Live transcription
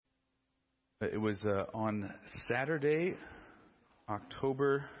It was on Saturday,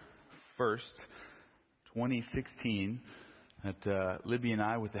 October 1st, 2016, that Libby and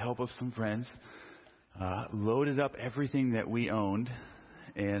I, with the help of some friends, loaded up everything that we owned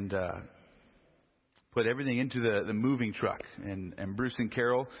and put everything into the moving truck. And Bruce and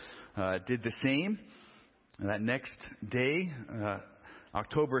Carol did the same. And that next day,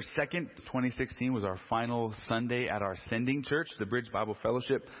 October 2nd, 2016, was our final Sunday at our sending church, the Bridge Bible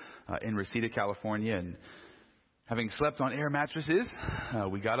Fellowship in Reseda, California. And having slept on air mattresses,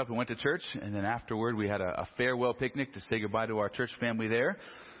 we got up and went to church. And then afterward, we had a farewell picnic to say goodbye to our church family there.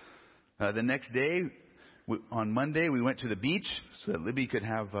 The next day, on Monday, we went to the beach so that Libby could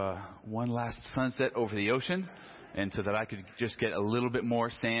have one last sunset over the ocean, and so that I could just get a little bit more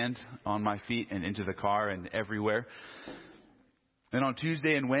sand on my feet and into the car and everywhere. And on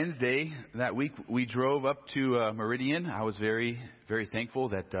Tuesday and Wednesday that week, we drove up to Meridian. I was very, very thankful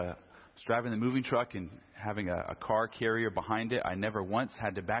that I was driving the moving truck and having a car carrier behind it. I never once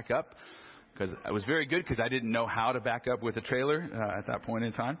had to back up, because it was very good, because I didn't know how to back up with a trailer at that point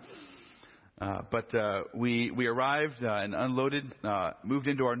in time. But we arrived and unloaded, moved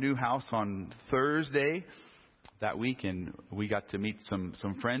into our new house on Thursday that week, and we got to meet some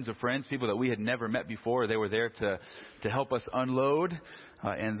friends of friends, people that we had never met before. They were there to help us unload,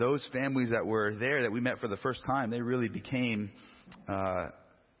 and those families that were there that we met for the first time, they really became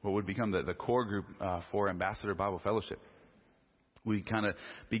what would become the core group for Ambassador Bible Fellowship. We kind of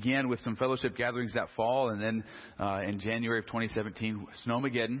began with some fellowship gatherings that fall, and then in January of 2017,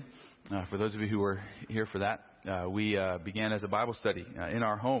 Snowmageddon. For those of you who were here for that, we began as a Bible study in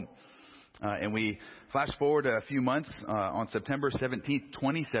our home. And we flash forward a few months. On September 17th,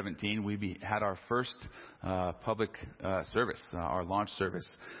 2017, we had our first public service, our launch service.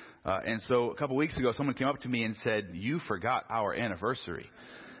 And so a couple weeks ago, someone came up to me and said, "You forgot our anniversary."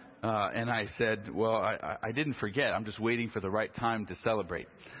 And I said, "Well, I didn't forget. I'm just waiting for the right time to celebrate."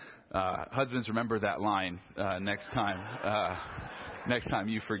 Husbands, remember that line next time. Next time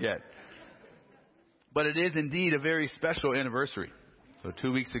you forget. But it is indeed a very special anniversary. So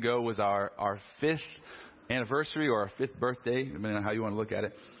 2 weeks ago was our fifth anniversary, or our fifth birthday, depending on how you want to look at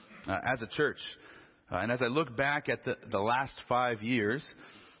it, as a church. And as I look back at the last 5 years,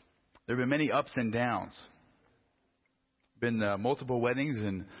 there have been many ups and downs. Been multiple weddings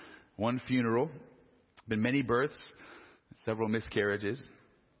and one funeral. Been many births, several miscarriages.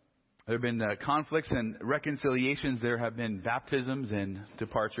 There have been conflicts and reconciliations. There have been baptisms and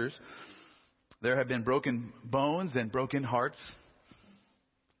departures. There have been broken bones and broken hearts.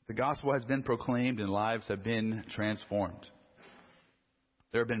 The gospel has been proclaimed and lives have been transformed.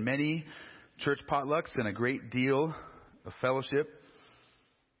 There have been many church potlucks and a great deal of fellowship.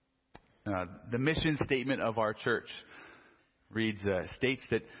 The mission statement of our church states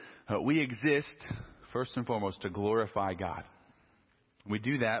that we exist, first and foremost, to glorify God. We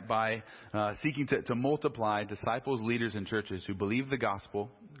do that by seeking to multiply disciples, leaders, and churches who believe the gospel,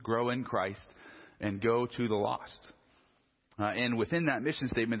 grow in Christ, and go to the lost. And within that mission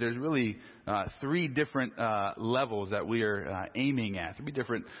statement, there's really three different levels that we are aiming at, three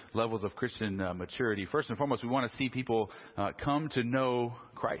different levels of Christian maturity. First and foremost, we want to see people come to know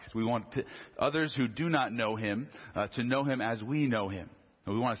Christ. We want others who do not know Him to know Him as we know Him.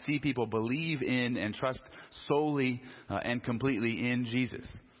 We want to see people believe in and trust solely and completely in Jesus.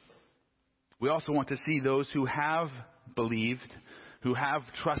 We also want to see those who have believed, who have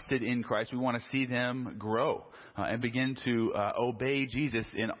trusted in Christ. We want to see them grow and begin to obey Jesus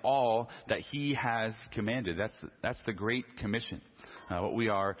in all that He has commanded. That's the Great Commission, what we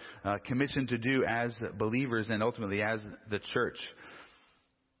are commissioned to do as believers and ultimately as the church.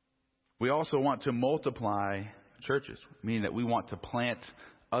 We also want to multiply churches, meaning that we want to plant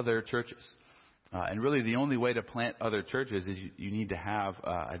other churches. And really the only way to plant other churches is you need to have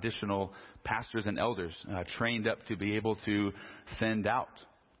additional pastors and elders trained up to be able to send out.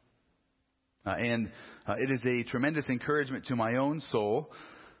 And it is a tremendous encouragement to my own soul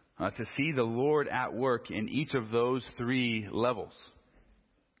to see the Lord at work in each of those three levels.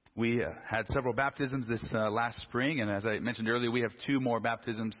 We had several baptisms this last spring, and as I mentioned earlier, we have 2 more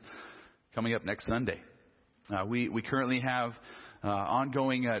baptisms coming up next Sunday. We currently have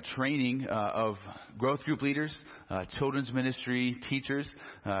ongoing training of growth group leaders, children's ministry teachers,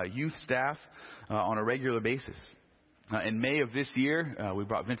 youth staff on a regular basis. In May of this year, we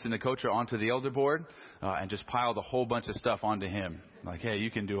brought Vincent Nicotra onto the elder board and just piled a whole bunch of stuff onto him. Like, hey, you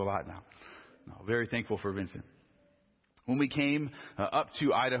can do a lot now. Very thankful for Vincent. When we came up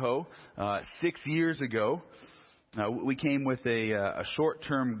to Idaho 6 years ago, we came with a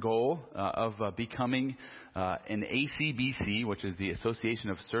short-term goal of becoming an ACBC, which is the Association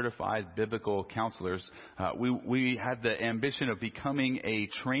of Certified Biblical Counselors. We had the ambition of becoming a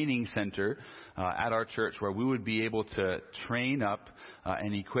training center at our church where we would be able to train up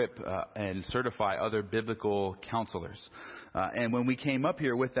and equip and certify other biblical counselors. And when we came up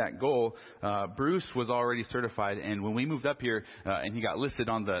here with that goal, Bruce was already certified. And when we moved up here and he got listed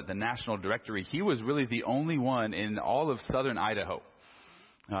on the national directory, he was really the only one in all of southern Idaho.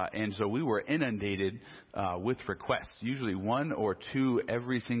 And so we were inundated with requests, usually one or two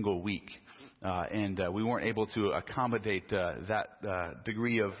every single week. And we weren't able to accommodate that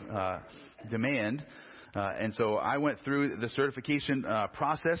degree of demand. And so I went through the certification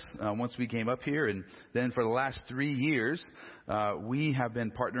process once we came up here. And then for the last 3 years, we have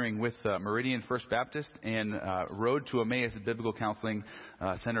been partnering with Meridian First Baptist and Road to Emmaus Biblical Counseling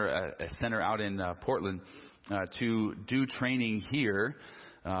Center, a center out in Portland, to do training here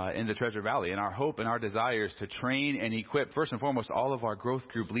in the Treasure Valley. And our hope and our desire is to train and equip, first and foremost, all of our growth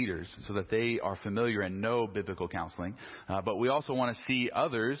group leaders so that they are familiar and know biblical counseling. But we also want to see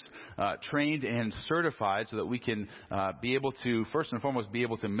others trained and certified so that we can be able to, first and foremost, be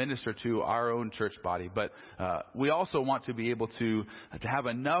able to minister to our own church body. But we also want to be able to have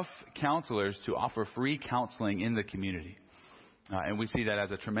enough counselors to offer free counseling in the community. And we see that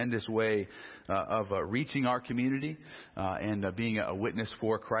as a tremendous way of reaching our community and being a witness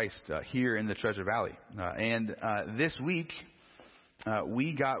for Christ here in the Treasure Valley. And this week,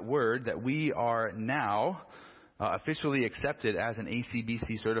 we got word that we are now officially accepted as an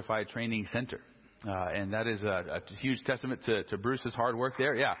ACBC certified training center. And that is a huge testament to Bruce's hard work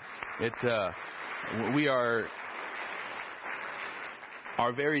there. Yeah, we are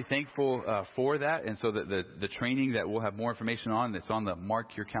very thankful for that. And so the training that we'll have more information on, it's on the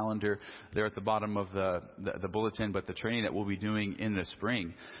mark your calendar there at the bottom of the bulletin. But the training that we'll be doing in the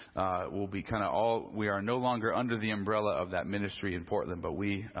spring will be we are no longer under the umbrella of that ministry in Portland, but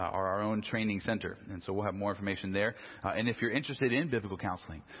we are our own training center. And so we'll have more information there. And if you're interested in biblical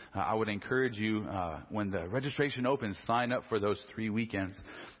counseling, I would encourage you, when the registration opens, sign up for those 3 weekends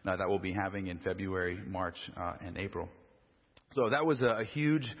that we'll be having in February, March, and April. So that was a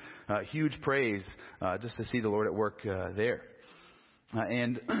huge praise just to see the Lord at work there.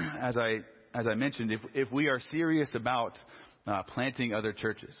 And as I mentioned, if we are serious about planting other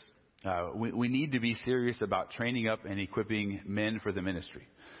churches, we need to be serious about training up and equipping men for the ministry.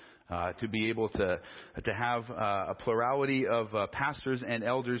 To be able to have a plurality of pastors and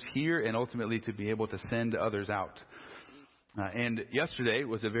elders here, and ultimately to be able to send others out. And yesterday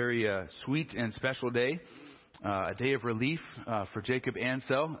was a very sweet and special day. A day of relief for Jacob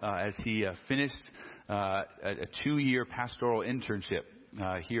Ansell as he finished a 2-year pastoral internship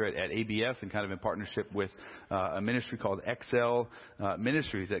here at ABF, and kind of in partnership with a ministry called Excel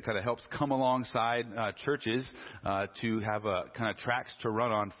Ministries that kind of helps come alongside churches to have kind of tracks to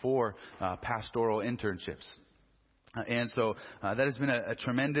run on for pastoral internships. And so that has been a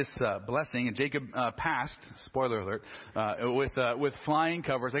tremendous blessing. And Jacob passed, spoiler alert, with flying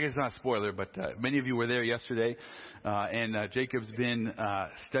covers. I guess it's not a spoiler, but many of you were there yesterday. And Jacob's been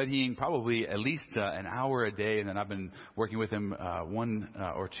studying probably at least an hour a day. And then I've been working with him 1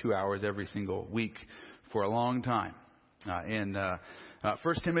 or 2 hours every single week for a long time. And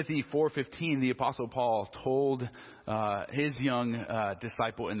 1 Timothy 4:15, the Apostle Paul told his young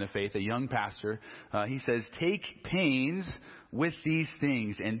disciple in the faith, a young pastor, he says, "Take pains with these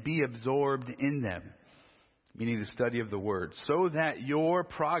things and be absorbed in them," meaning the study of the Word, "so that your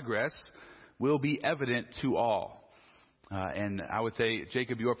progress will be evident to all." And I would say,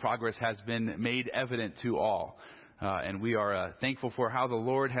 Jacob, your progress has been made evident to all. And we are thankful for how the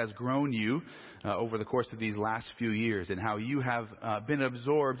Lord has grown you over the course of these last few years, and how you have been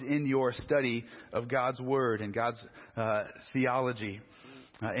absorbed in your study of God's Word and God's theology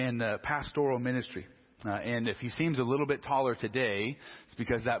and pastoral ministry. And if he seems a little bit taller today, it's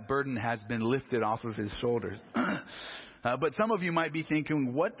because that burden has been lifted off of his shoulders. But some of you might be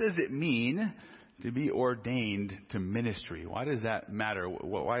thinking, what does it mean to be ordained to ministry? Why does that matter?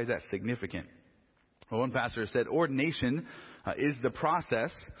 Why is that significant? Well, one pastor said, ordination is the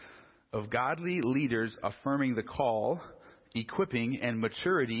process of godly leaders affirming the call, equipping, and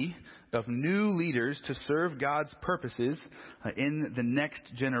maturity of new leaders to serve God's purposes in the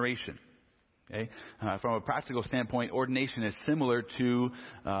next generation. Okay? From a practical standpoint, ordination is similar to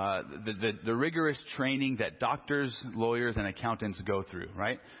the rigorous training that doctors, lawyers, and accountants go through,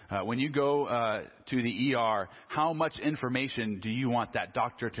 right? When you go to the ER, how much information do you want that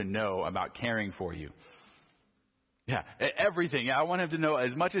doctor to know about caring for you? Yeah, everything. I want him to know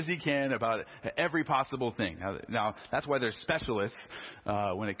as much as he can about every possible thing. Now that's why there's specialists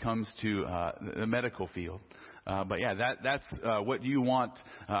when it comes to the medical field. But yeah, that's what you want.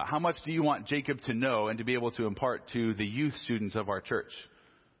 How much do you want Jacob to know and to be able to impart to the youth students of our church?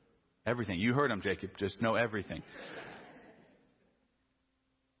 Everything. You heard him, Jacob. Just know everything.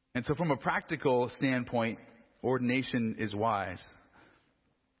 And so from a practical standpoint, ordination is wise.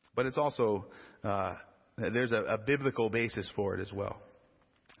 But it's also, there's a biblical basis for it as well.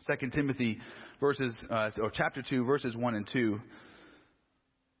 2 Timothy chapter 2, verses 1 and 2.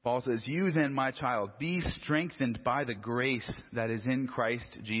 Paul says, "You then, my child, be strengthened by the grace that is in Christ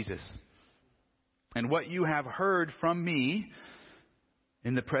Jesus. And what you have heard from me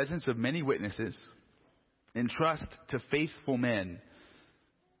in the presence of many witnesses, entrust to faithful men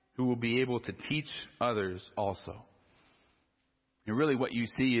who will be able to teach others also." And really what you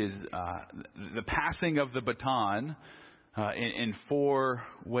see is the passing of the baton in four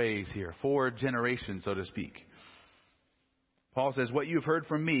ways here, 4 generations, so to speak. Paul says, what you've heard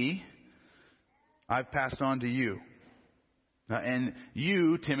from me, I've passed on to you. And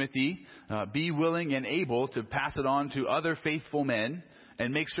you, Timothy, be willing and able to pass it on to other faithful men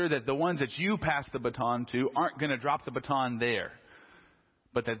and make sure that the ones that you pass the baton to aren't going to drop the baton there,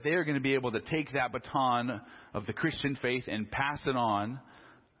 but that they're going to be able to take that baton of the Christian faith and pass it on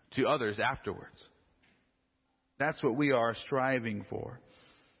to others afterwards. That's what we are striving for.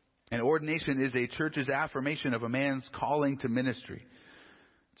 And ordination is a church's affirmation of a man's calling to ministry.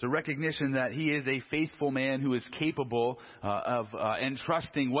 It's a recognition that he is a faithful man who is capable of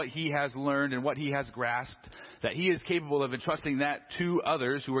entrusting what he has learned and what he has grasped, that he is capable of entrusting that to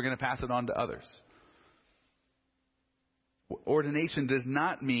others who are going to pass it on to others. Ordination does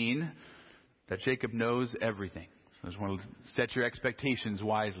not mean that Jacob knows everything. I just want to set your expectations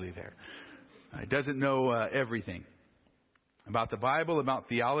wisely there. He doesn't know everything about the Bible, about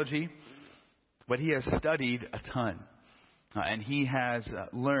theology, but he has studied a ton. And he has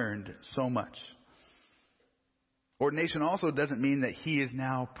learned so much. Ordination also doesn't mean that he is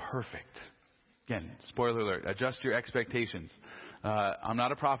now perfect. Again, spoiler alert, adjust your expectations. I'm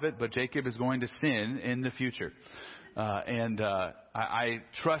not a prophet, but Jacob is going to sin in the future. I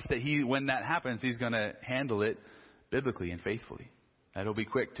trust that when that happens, he's going to handle it biblically and faithfully. That he'll be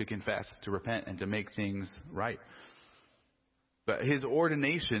quick to confess, to repent, and to make things right. But his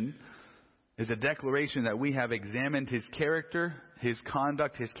ordination is a declaration that we have examined his character, his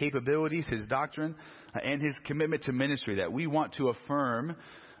conduct, his capabilities, his doctrine, and his commitment to ministry, that we want to affirm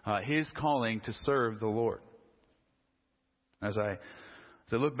his calling to serve the Lord. As I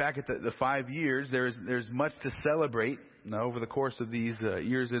look back at the 5 years, there's much to celebrate over the course of these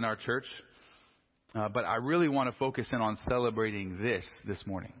years in our church. But I really want to focus in on celebrating this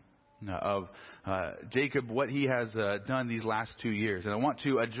morning. Of Jacob, what he has done these last 2 years. And I want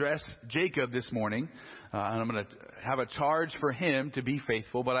to address Jacob this morning. And I'm going to have a charge for him to be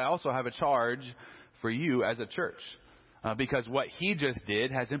faithful, but I also have a charge for you as a church. Because what he just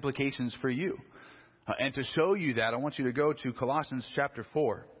did has implications for you. And to show you that, I want you to go to Colossians chapter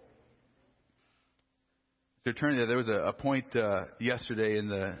 4. To turn there, there was a point yesterday in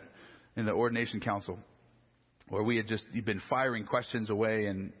the ordination council where we had just been firing questions away,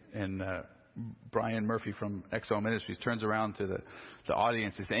 and Brian Murphy from XL Ministries turns around to the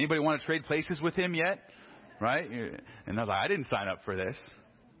audience and says, "Anybody want to trade places with him yet?" Right? And I was like, "I didn't sign up for this.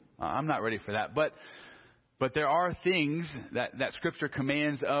 I'm not ready for that." But there are things that Scripture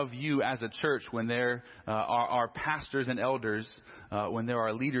commands of you as a church when there are pastors and elders, when there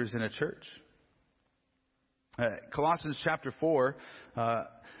are leaders in a church. Colossians chapter 4,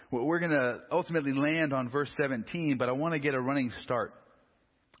 we're going to ultimately land on verse 17, but I want to get a running start.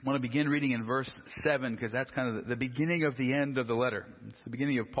 I want to begin reading in verse 7 because that's kind of the beginning of the end of the letter. It's the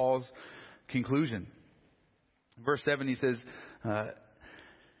beginning of Paul's conclusion. Verse 7, he says,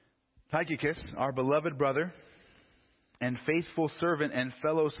 Tychicus, our beloved brother and faithful servant and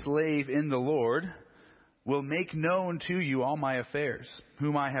fellow slave in the Lord, will make known to you all my affairs,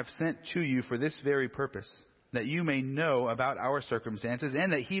 whom I have sent to you for this very purpose, that you may know about our circumstances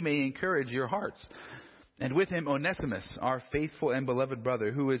and that he may encourage your hearts. And with him Onesimus, our faithful and beloved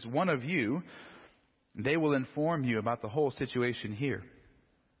brother, who is one of you. They will inform you about the whole situation here.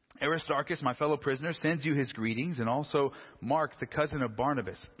 Aristarchus, my fellow prisoner, sends you his greetings, and also Mark, the cousin of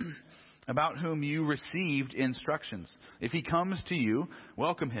Barnabas, about whom you received instructions. If he comes to you,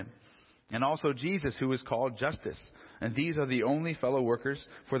 welcome him. And also Jesus, who is called Justus. And these are the only fellow workers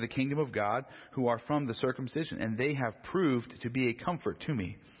for the kingdom of God who are from the circumcision, and they have proved to be a comfort to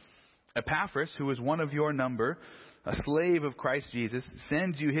me. Epaphras, who is one of your number, a slave of Christ Jesus,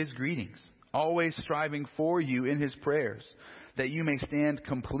 sends you his greetings, always striving for you in his prayers, that you may stand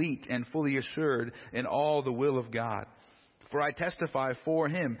complete and fully assured in all the will of God. For I testify for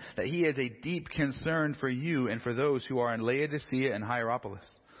him that he has a deep concern for you and for those who are in Laodicea and Hierapolis.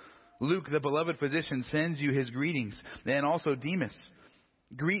 Luke, the beloved physician, sends you his greetings, and also Demas.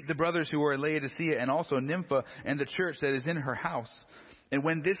 Greet the brothers who are at Laodicea, and also Nympha and the church that is in her house. And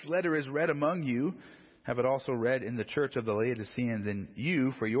when this letter is read among you, have it also read in the church of the Laodiceans. And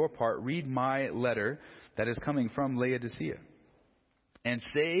you, for your part, read my letter that is coming from Laodicea. And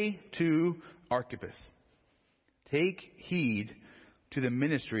say to Archippus, take heed to the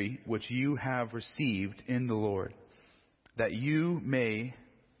ministry which you have received in the Lord, that you may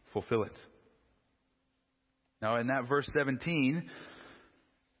fulfill it. Now in that verse 17,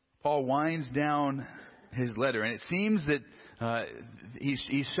 Paul winds down his letter, and it seems that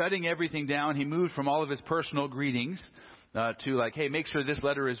he's shutting everything down. He moved from all of his personal greetings to like, hey, make sure this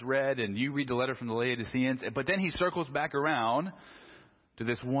letter is read, and you read the letter from the Laodiceans. But then he circles back around to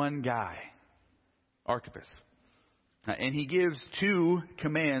this one guy, Archippus. And he gives two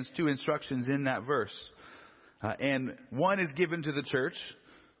commands, two instructions in that verse. And one is given to the church,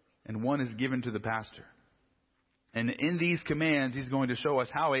 and one is given to the pastor. And in these commands, he's going to show us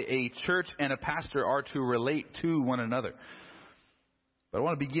how a church and a pastor are to relate to one another. But I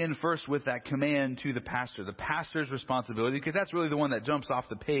want to begin first with that command to the pastor's responsibility, because that's really the one that jumps off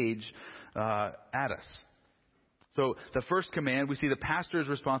the page at us. So the first command, we see the pastor's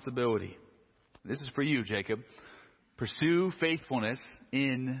responsibility. This is for you, Jacob. Pursue faithfulness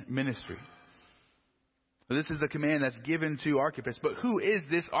in ministry. So this is the command that's given to Archippus. But who is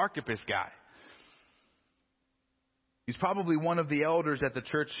this Archippus guy? He's probably one of the elders at the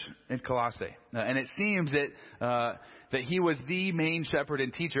church in Colossae. And it seems that he was the main shepherd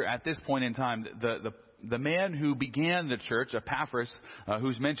and teacher at this point in time. The man who began the church, Epaphras,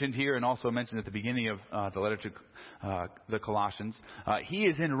 who's mentioned here and also mentioned at the beginning of the letter to the Colossians, he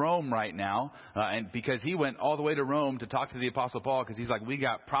is in Rome right now, and because he went all the way to Rome to talk to the Apostle Paul, because he's like, we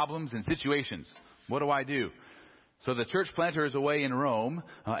got problems and situations. What do I do? So the church planter is away in Rome,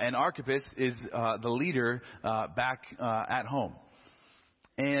 and Archippus is the leader back at home.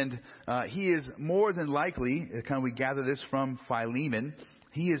 And he is more than likely, we gather this from Philemon,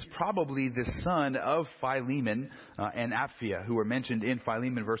 he is probably the son of Philemon and Apphia, who are mentioned in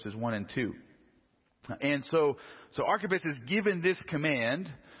Philemon verses 1 and 2. And so Archippus is given this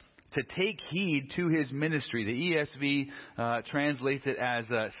command to take heed to his ministry. The ESV translates it as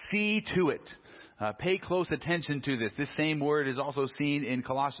see to it. Pay close attention to this. This same word is also seen in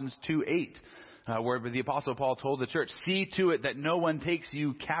Colossians 2:8, where the Apostle Paul told the church, see to it that no one takes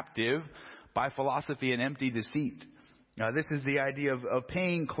you captive by philosophy and empty deceit. This is the idea of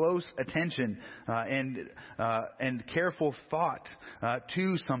paying close attention and careful thought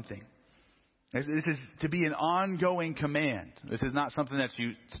to something. This is to be an ongoing command. This is not something that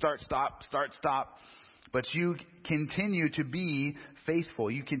you start, stop. But you continue to be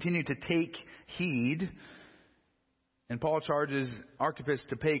faithful. You continue to take heed. And Paul charges Archippus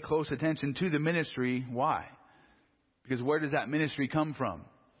to pay close attention to the ministry. Why? Because where does that ministry come from?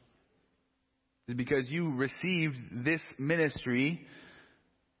 It's because you received this ministry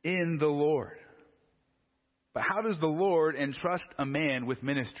in the Lord. But how does the Lord entrust a man with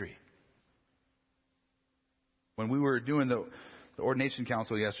ministry? When we were doing the ordination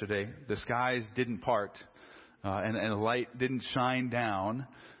council yesterday, the skies didn't part and the light didn't shine down.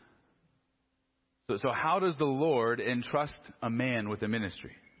 So how does the Lord entrust a man with a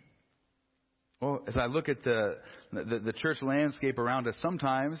ministry? Well, as I look at the church landscape around us,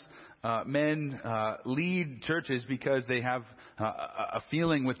 sometimes men lead churches because they have a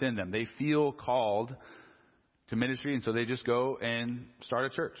feeling within them. They feel called to ministry, and so they just go and start a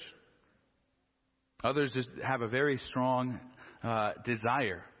church. Others just have a very strong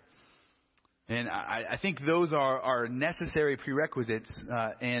desire. And I think those are necessary prerequisites,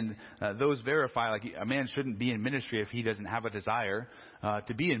 and those verify, like, a man shouldn't be in ministry if he doesn't have a desire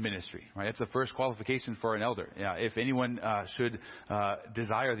to be in ministry, right? That's the first qualification for an elder. Yeah, if anyone should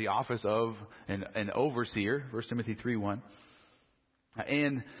desire the office of an overseer, 1 Timothy 3:1.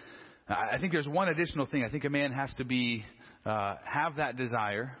 And I think there's one additional thing. I think a man has to be have that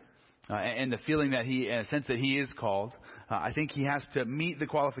desire and the feeling that a sense that he is called. I think he has to meet the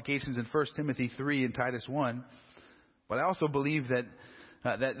qualifications in 1 Timothy 3 and Titus 1. But I also believe that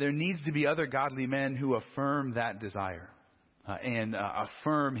there needs to be other godly men who affirm that desire and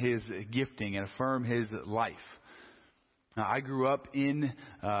affirm his gifting and affirm his life. I grew up in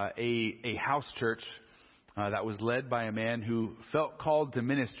a house church that was led by a man who felt called to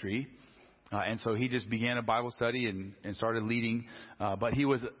ministry, And so he just began a Bible study and started leading, but he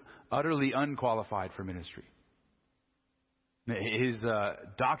was utterly unqualified for ministry. His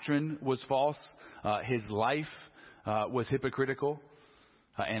doctrine was false. His life was hypocritical.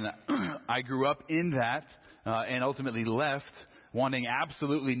 And I grew up in that and ultimately left wanting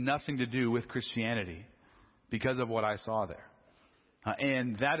absolutely nothing to do with Christianity because of what I saw there.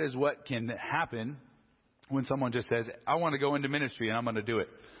 And that is what can happen when someone just says, I want to go into ministry and I'm going to do it.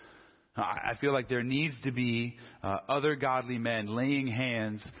 I feel like there needs to be other godly men laying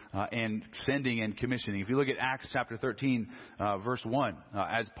hands and sending and commissioning. If you look at Acts chapter 13, verse 1,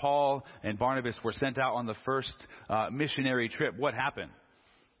 as Paul and Barnabas were sent out on the first missionary trip, what happened?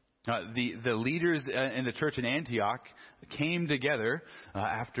 The leaders in the church in Antioch came together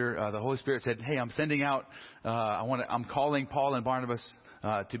after the Holy Spirit said, hey, I'm sending out, I'm calling Paul and Barnabas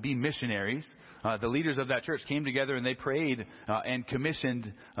to be missionaries. The leaders of that church came together and they prayed and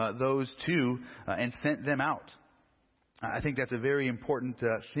commissioned those two and sent them out. I think that's a very important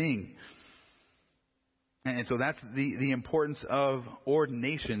thing. And so that's the importance of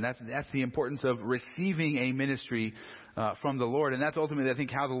ordination. That's the importance of receiving a ministry from the Lord. And that's ultimately, I think,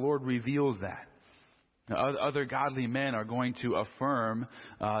 how the Lord reveals that. Other godly men are going to affirm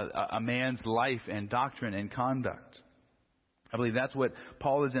a man's life and doctrine and conduct. I believe that's what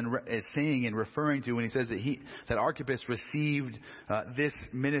Paul is saying and referring to when he says that Archippus received this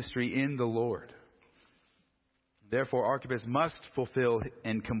ministry in the Lord. Therefore, Archippus must fulfill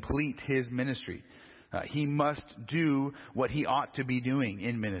and complete his ministry. He must do what he ought to be doing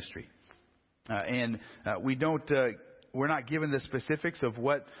in ministry. We're not given the specifics of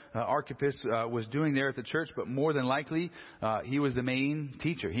what Archippus was doing there at the church, but more than likely, he was the main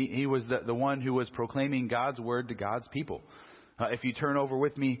teacher. He was the one who was proclaiming God's word to God's people. If you turn over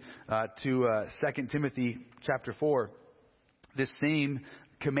with me to 2 Timothy chapter 4, this same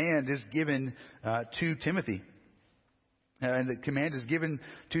command is given to Timothy. And the command is given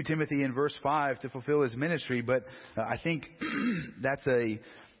to Timothy in verse 5 to fulfill his ministry. But I think that's a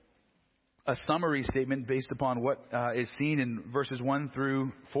summary statement based upon what is seen in verses 1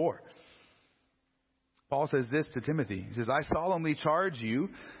 through 4. Paul says this to Timothy. He says, I solemnly charge you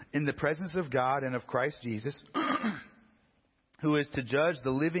in the presence of God and of Christ Jesus, who is to judge the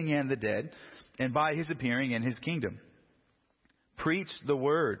living and the dead, and by his appearing in his kingdom. Preach the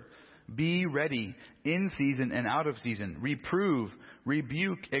word. Be ready in season and out of season. Reprove,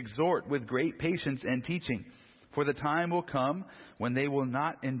 rebuke, exhort with great patience and teaching. For the time will come when they will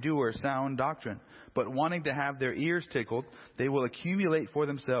not endure sound doctrine, but wanting to have their ears tickled, they will accumulate for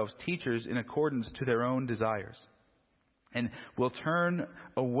themselves teachers in accordance to their own desires, and will turn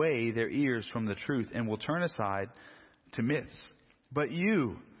away their ears from the truth and will turn aside to myths. But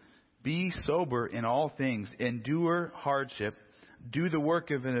you, be sober in all things, endure hardship, do the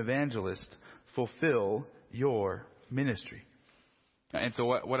work of an evangelist, fulfill your ministry. And so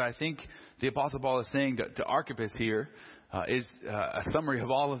what I think the Apostle Paul is saying to Archippus here is a summary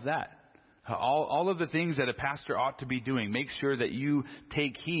of all of that. All of the things that a pastor ought to be doing. Make sure that you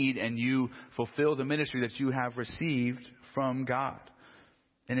take heed and you fulfill the ministry that you have received from God.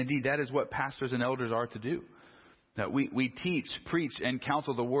 And indeed, that is what pastors and elders are to do. That we teach, preach, and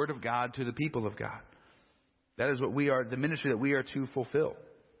counsel the word of God to the people of God. That is what we are, the ministry that we are to fulfill.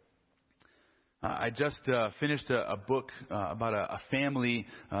 I just finished a book about a family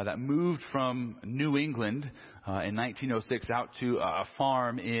that moved from New England in 1906 out to a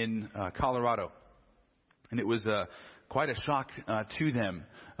farm in Colorado. And it was quite a shock to them,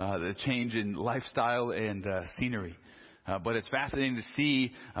 the change in lifestyle and scenery. But it's fascinating to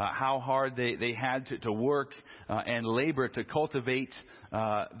see how hard they had to work and labor to cultivate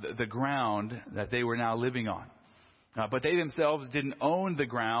the ground that they were now living on. But they themselves didn't own the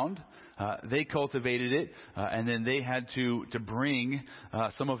ground. They cultivated it, and then they had to bring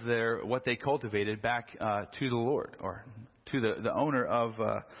some of what they cultivated back to the Lord, or to the owner of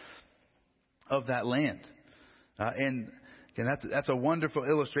that land. And that's a wonderful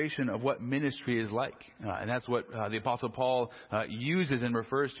illustration of what ministry is like. And that's what the Apostle Paul uses and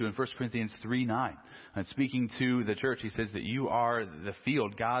refers to in 1 Corinthians 3:9. And speaking to the church, he says that you are the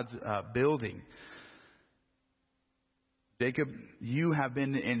field, God's building. Jacob, you have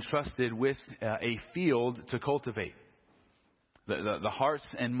been entrusted with a field to cultivate. The hearts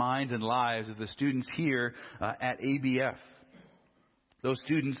and minds and lives of the students here at ABF. Those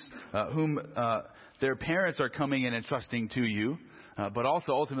students whom their parents are coming and entrusting to you, but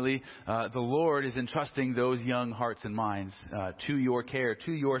also ultimately the Lord is entrusting those young hearts and minds to your care,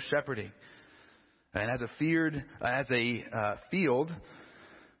 to your shepherding. And as a field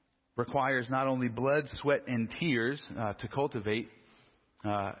requires not only blood, sweat, and tears to cultivate,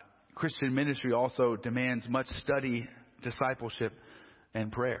 Christian ministry also demands much study, discipleship,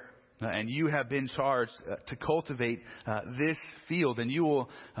 and prayer. And you have been charged to cultivate this field, and you will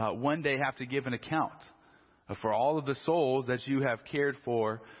one day have to give an account for all of the souls that you have cared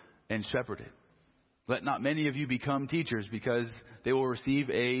for and shepherded. Let not many of you become teachers, because they will receive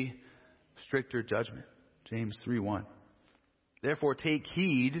a stricter judgment. James 3:1. Therefore, take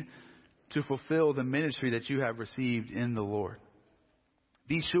heed to fulfill the ministry that you have received in the Lord.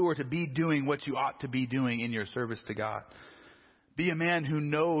 Be sure to be doing what you ought to be doing in your service to God. Be a man who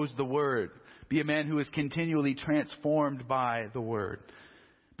knows the Word. Be a man who is continually transformed by the Word.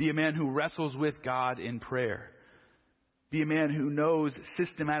 Be a man who wrestles with God in prayer. Be a man who knows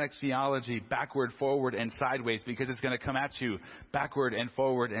systematic theology backward, forward, and sideways, because it's going to come at you backward and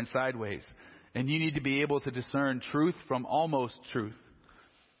forward and sideways. And you need to be able to discern truth from almost truth.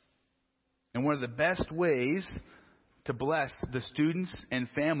 And one of the best ways to bless the students and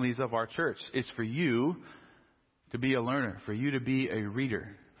families of our church is for you to be a learner, for you to be a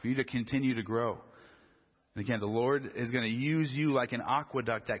reader, for you to continue to grow. And again, the Lord is going to use you like an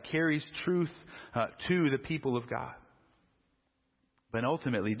aqueduct that carries truth to the people of God. But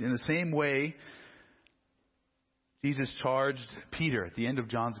ultimately, in the same way, Jesus charged Peter at the end of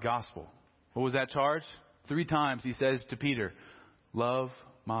John's gospel. What was that charge? 3 times he says to Peter, love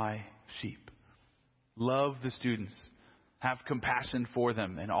my sheep. Love the students. Have compassion for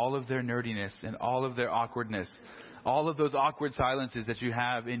them and all of their nerdiness and all of their awkwardness. All of those awkward silences that you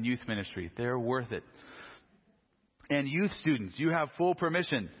have in youth ministry. They're worth it. And youth students, you have full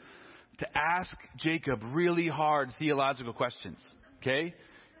permission to ask Jacob really hard theological questions. Okay?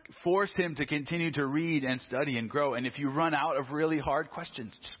 Force him to continue to read and study and grow. And if you run out of really hard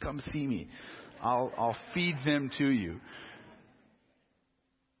questions, just come see me. I'll feed them to you.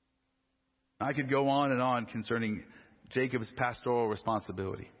 I could go on and on concerning Jacob's pastoral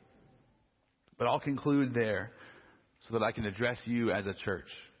responsibility. But I'll conclude there so that I can address you as a church.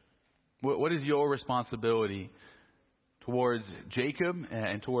 What is your responsibility towards Jacob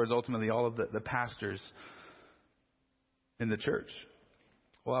and towards ultimately all of the pastors in the church?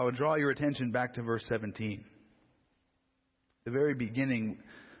 Well, I would draw your attention back to verse 17. The very beginning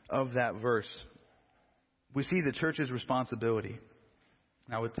of that verse, we see the church's responsibility.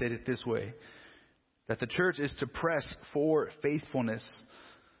 I would say it this way, that the church is to press for faithfulness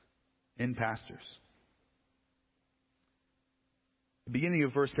in pastors. The beginning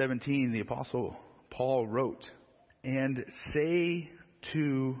of verse 17, the Apostle Paul wrote, and say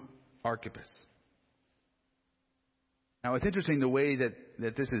to Archippus. Now, it's interesting the way that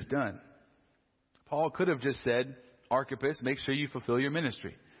this is done. Paul could have just said, Archippus, make sure you fulfill your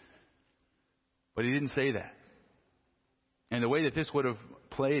ministry. But he didn't say that. And the way that this would have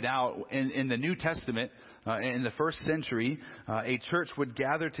played out in the New Testament, in the first century, a church would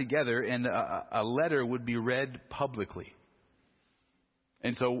gather together and a letter would be read publicly.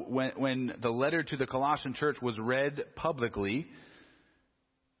 And so when the letter to the Colossian church was read publicly,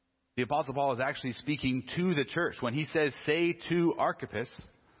 the Apostle Paul is actually speaking to the church. When he says, say to Archippus,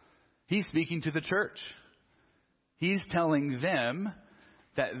 he's speaking to the church. He's telling them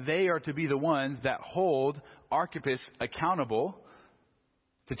that they are to be the ones that hold Archippus accountable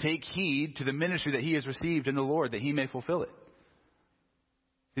to take heed to the ministry that he has received in the Lord, that he may fulfill it.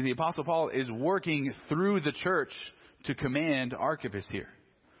 See, the Apostle Paul is working through the church to command Archippus here.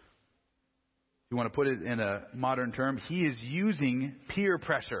 If you want to put it in a modern term, he is using peer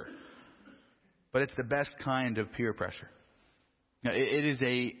pressure. But it's the best kind of peer pressure. Now, it is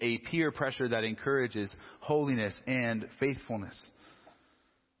a peer pressure that encourages holiness and faithfulness.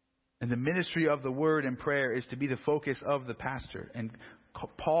 And the ministry of the word and prayer is to be the focus of the pastor. And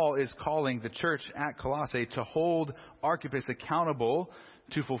Paul is calling the church at Colossae to hold Archippus accountable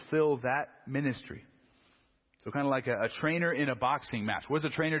to fulfill that ministry. So kind of like a trainer in a boxing match. What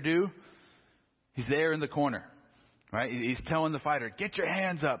does a trainer do? He's there in the corner, right? He's telling the fighter, get your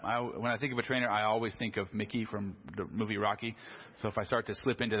hands up. When I think of a trainer, I always think of Mickey from the movie Rocky. So if I start to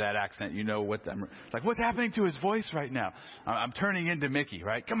slip into that accent, you know what I'm like. What's happening to his voice right now? I'm turning into Mickey,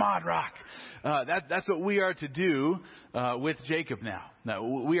 right? Come on, Rock. That's what we are to do with Jacob now. Now,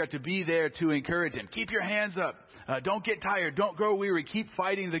 we are to be there to encourage him. Keep your hands up. Don't get tired. Don't grow weary. Keep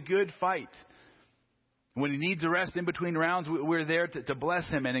fighting the good fight. When he needs a rest in between rounds, we're there to bless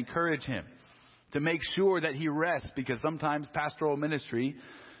him and encourage him, to make sure that he rests, because sometimes pastoral ministry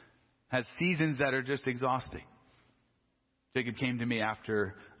has seasons that are just exhausting. Jacob came to me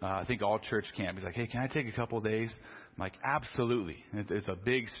after, I think, all church camp. He's like, hey, can I take a couple of days? I'm like, absolutely. It's a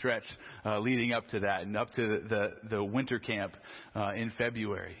big stretch leading up to that and up to the winter camp in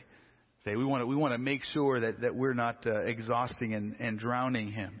February. Say, we want to make sure that we're not exhausting and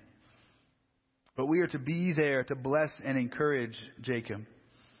drowning him. But we are to be there to bless and encourage Jacob,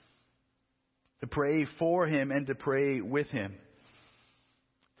 to pray for him and to pray with him,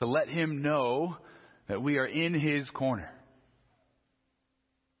 to let him know that we are in his corner.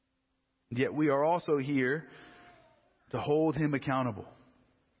 Yet we are also here to hold him accountable,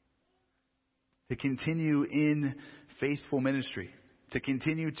 to continue in faithful ministry, to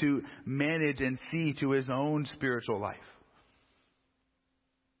continue to manage and see to his own spiritual life,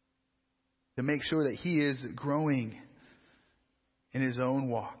 to make sure that he is growing in his own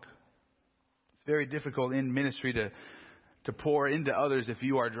walk. It's very difficult in ministry to pour into others if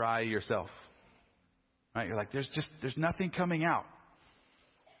you are dry yourself. Right? You're like, there's nothing coming out.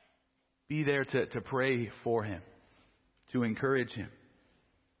 Be there to pray for him, to encourage him.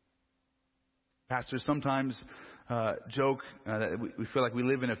 Pastors sometimes joke that we feel like we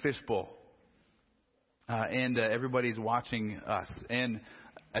live in a fishbowl, and everybody's watching us. And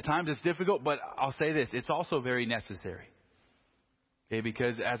at times it's difficult, but I'll say this, it's also very necessary. Okay,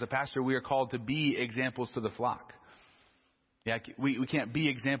 because as a pastor, we are called to be examples to the flock. Yeah, we can't be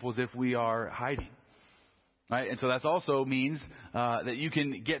examples if we are hiding. Right? And so that also means that you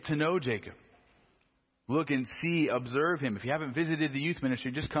can get to know Jacob. Look and see, observe him. If you haven't visited the youth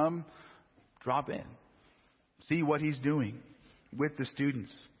ministry, just come, drop in. See what he's doing with the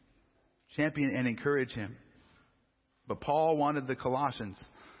students. Champion and encourage him. But Paul wanted the Colossians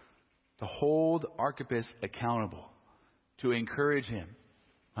to hold Archippus accountable, to encourage him,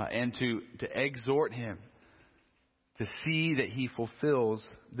 and to exhort him to see that he fulfills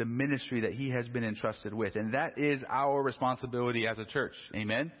the ministry that he has been entrusted with. And that is our responsibility as a church.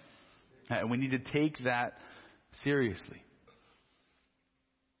 Amen? And we need to take that seriously.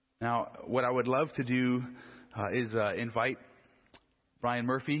 Now, what I would love to do is invite Brian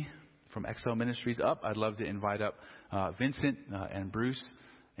Murphy from Excel Ministries up. I'd love to invite up Vincent and Bruce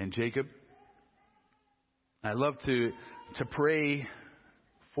and Jacob. I'd love to pray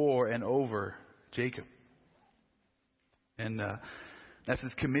for and over Jacob. And that's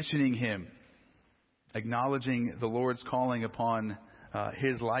just commissioning him, acknowledging the Lord's calling upon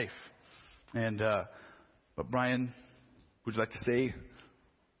his life. And but Brian, would you like to say?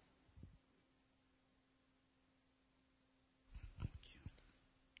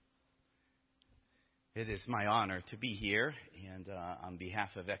 It is my honor to be here, and on behalf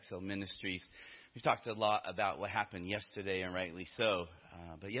of Excel Ministries, we've talked a lot about what happened yesterday, and rightly so.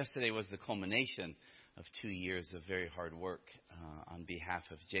 But yesterday was the culmination of 2 years of very hard work on behalf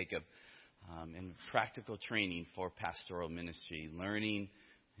of Jacob and practical training for pastoral ministry, learning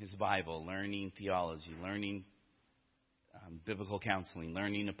his Bible, learning theology, learning biblical counseling,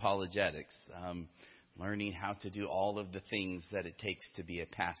 learning apologetics, learning how to do all of the things that it takes to be a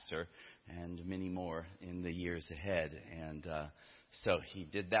pastor, and many more in the years ahead. And so he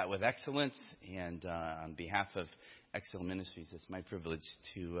did that with excellence. And on behalf of Excel Ministries, it's my privilege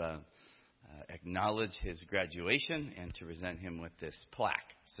to acknowledge his graduation and to present him with this plaque.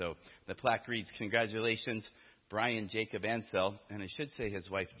 So the plaque reads, "Congratulations, Brian Jacob Ansell," and I should say his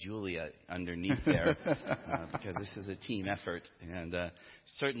wife Julia underneath there, because this is a team effort. And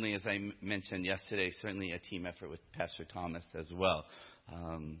certainly, as I mentioned yesterday, certainly a team effort with Pastor Thomas as well.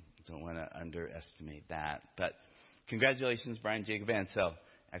 Don't want to underestimate that. But congratulations, Brian Jacob Ansell,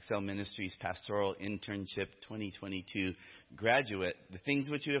 Excel Ministries Pastoral Internship 2022 graduate. The things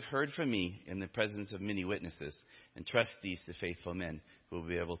which you have heard from me in the presence of many witnesses, entrust these to faithful men who will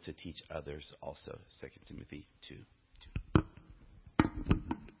be able to teach others also. 2 Timothy 2.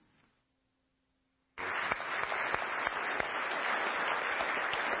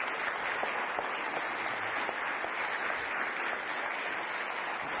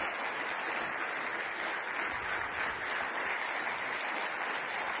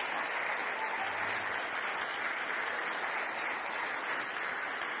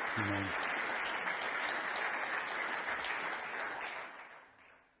 Amen.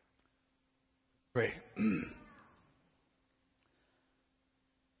 Pray.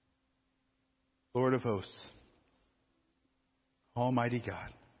 Lord of hosts, Almighty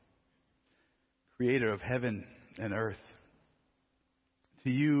God, Creator of heaven and earth,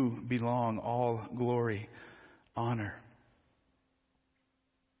 to you belong all glory, honor,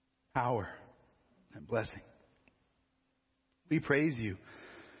 power, and blessing. We praise you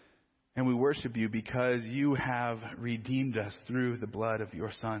and we worship you because you have redeemed us through the blood of your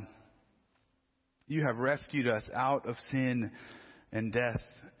Son. You have rescued us out of sin and death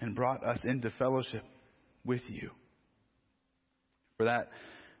and brought us into fellowship with you. For that,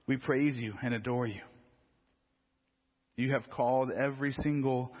 we praise you and adore you. You have called every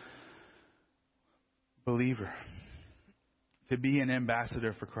single believer to be an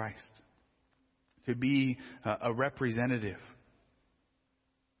ambassador for Christ. to be a representative,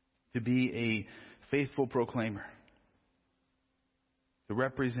 to be a faithful proclaimer, to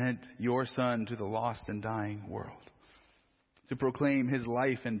represent your Son to the lost and dying world, to proclaim his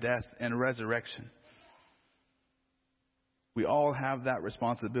life and death and resurrection. We all have that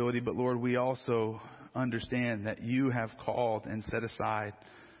responsibility, but Lord, we also understand that you have called and set aside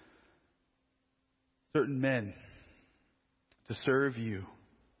certain men to serve you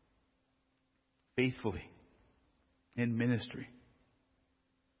faithfully in ministry.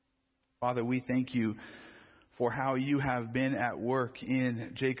 Father, we thank you for how you have been at work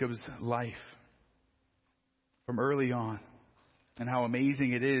in Jacob's life from early on, and how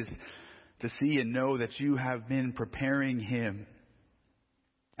amazing it is to see and know that you have been preparing him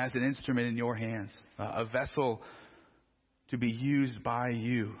as an instrument in your hands, a vessel to be used by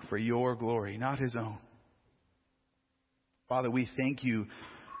you for your glory, not his own. Father, we thank you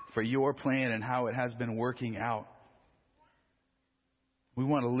for your plan and how it has been working out. We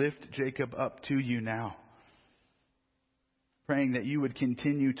want to lift Jacob up to you now, praying that you would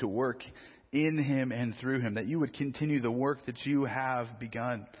continue to work in him and through him, that you would continue the work that you have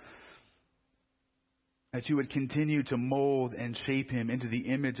begun, that you would continue to mold and shape him into the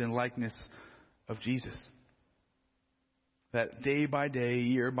image and likeness of Jesus, that day by day,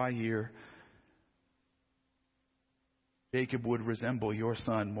 year by year, Jacob would resemble your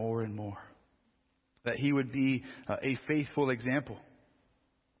Son more and more, that he would be a faithful example,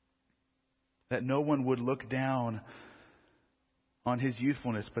 that no one would look down on his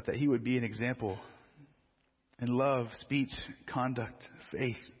youthfulness, but that he would be an example in love, speech, conduct,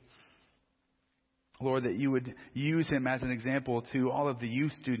 faith. Lord, that you would use him as an example to all of the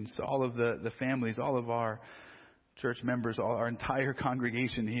youth students, to all of the families, all of our church members, all our entire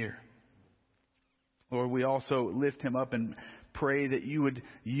congregation here. Lord, we also lift him up and pray that you would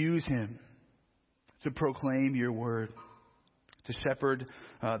use him to proclaim your word, to shepherd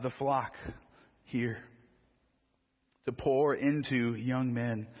the flock here, to pour into young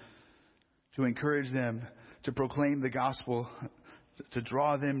men, to encourage them, to proclaim the gospel, to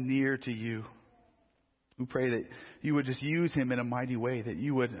draw them near to you. We pray that you would just use him in a mighty way, that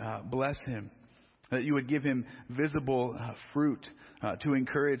you would bless him, that you would give him visible fruit to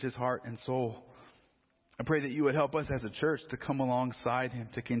encourage his heart and soul. I pray that you would help us as a church to come alongside him,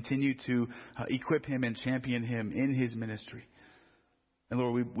 to continue to equip him and champion him in his ministry. And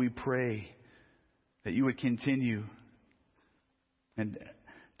Lord, we pray that you would continue and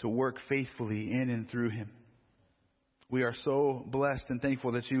to work faithfully in and through him. We are so blessed and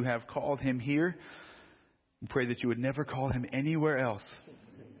thankful that you have called him here. We pray that you would never call him anywhere else.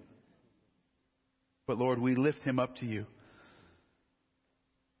 But Lord, we lift him up to you.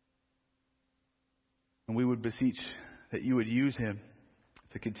 And we would beseech that you would use him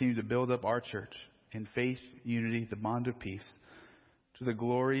to continue to build up our church in faith, unity, the bond of peace, to the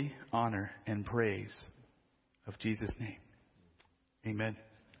glory, honor, and praise of Jesus' name. Amen.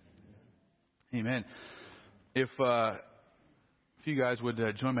 Amen. If you guys would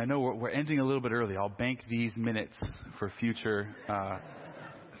join me. I know we're ending a little bit early. I'll bank these minutes for future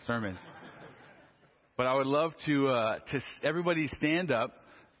sermons. But I would love to everybody stand up.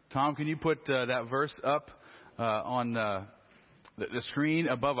 Tom, can you put that verse up on the screen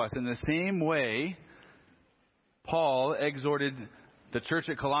above us? In the same way, Paul exhorted the church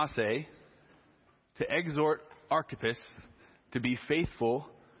at Colossae to exhort Archippus to be faithful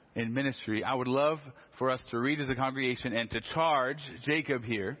in ministry. I would love for us to read as a congregation and to charge Jacob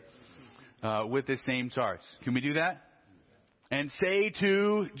here with this same charge. Can we do that? And say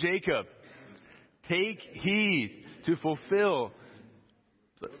to Jacob, take heed to fulfill.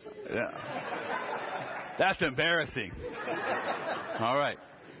 That's embarrassing. All right.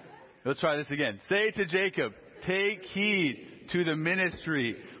 Let's try this again. Say to Jacob, take heed to the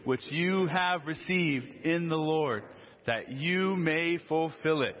ministry which you have received in the Lord, that you may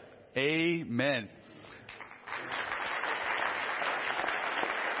fulfill it. Amen.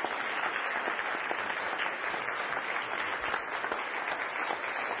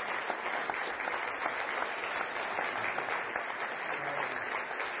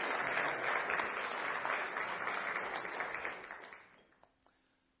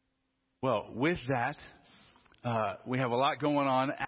 Well, with that, we have a lot going on.